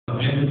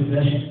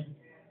intercession.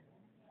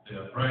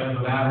 There are prayers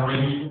of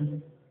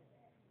adoration.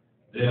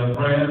 There are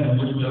prayers in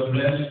which we are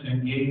blessed,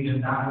 engaged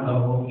in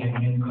dialogue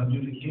and in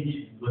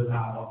communication with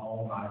our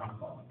Almighty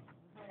God.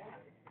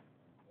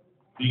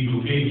 These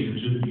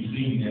occasions should be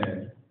seen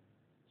as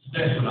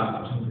special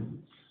opportunities,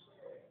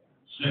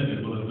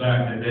 simply for the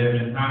fact that there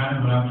have been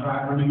times when I've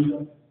tried to reach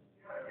them,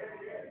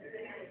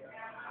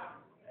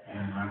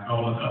 and I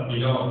call a couple of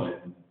y'all,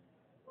 it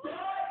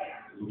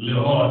was a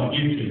little hard to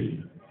get to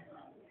you.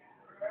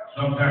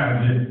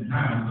 Sometimes in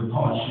times of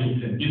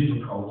hardships and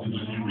difficulty,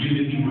 when you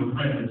really need a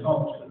friend to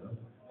talk to,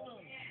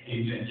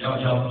 amen.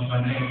 Y'all see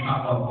my name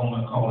pop up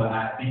on the caller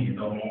ID and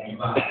don't want me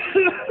by.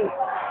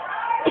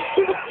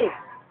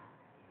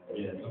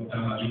 Yeah,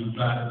 sometimes I even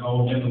try to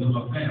call members of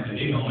my family.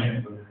 They don't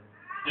answer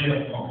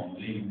their phone.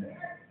 Amen.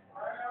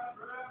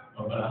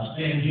 But I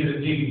stand here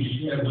today to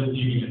share with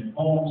you an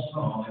home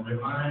song and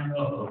remind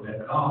others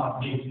that God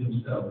makes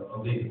himself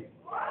available.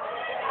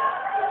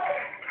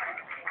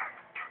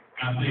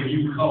 I say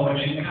you can call him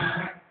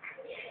anytime,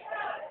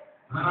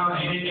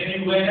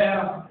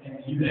 anywhere, and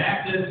you can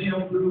access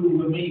him through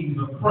the means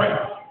of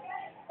prayer.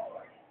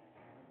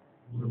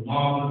 With a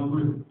marvelous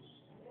privilege.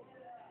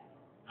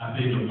 I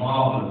say the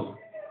marvelous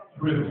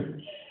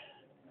privilege.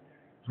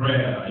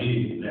 Prayer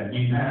is that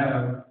we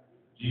have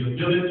the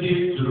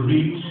ability to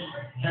reach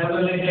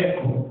heavenly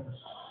headquarters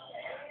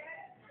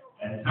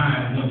at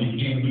times when you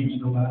can't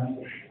reach nobody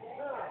else.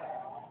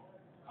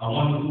 I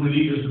want the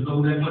leaders to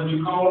know that when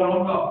you call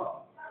on God,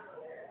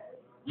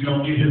 you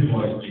don't get his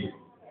voice, people,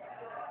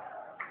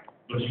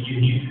 but you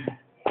get him.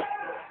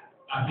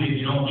 I said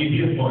you don't get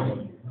his voice,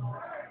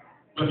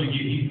 but you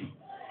get him.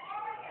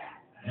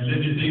 And let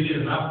me say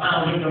this, I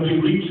found him to be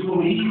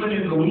reachable even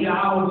in the wee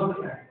hours of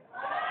the night.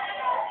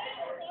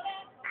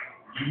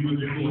 Even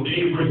before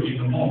daybreak in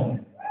the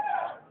morning.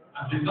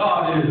 I said,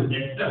 God is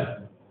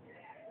accessible.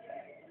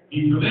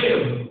 He's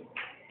available.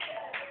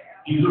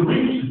 He's a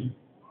reason.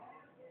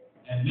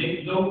 And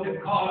make note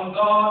that calling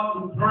God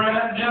through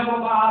prayer never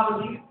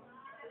bothers him.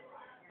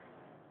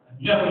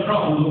 Never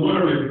troubles or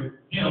worries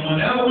him.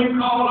 Whenever we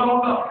call on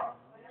God,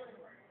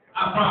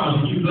 I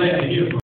promise you, you're glad to hear from him.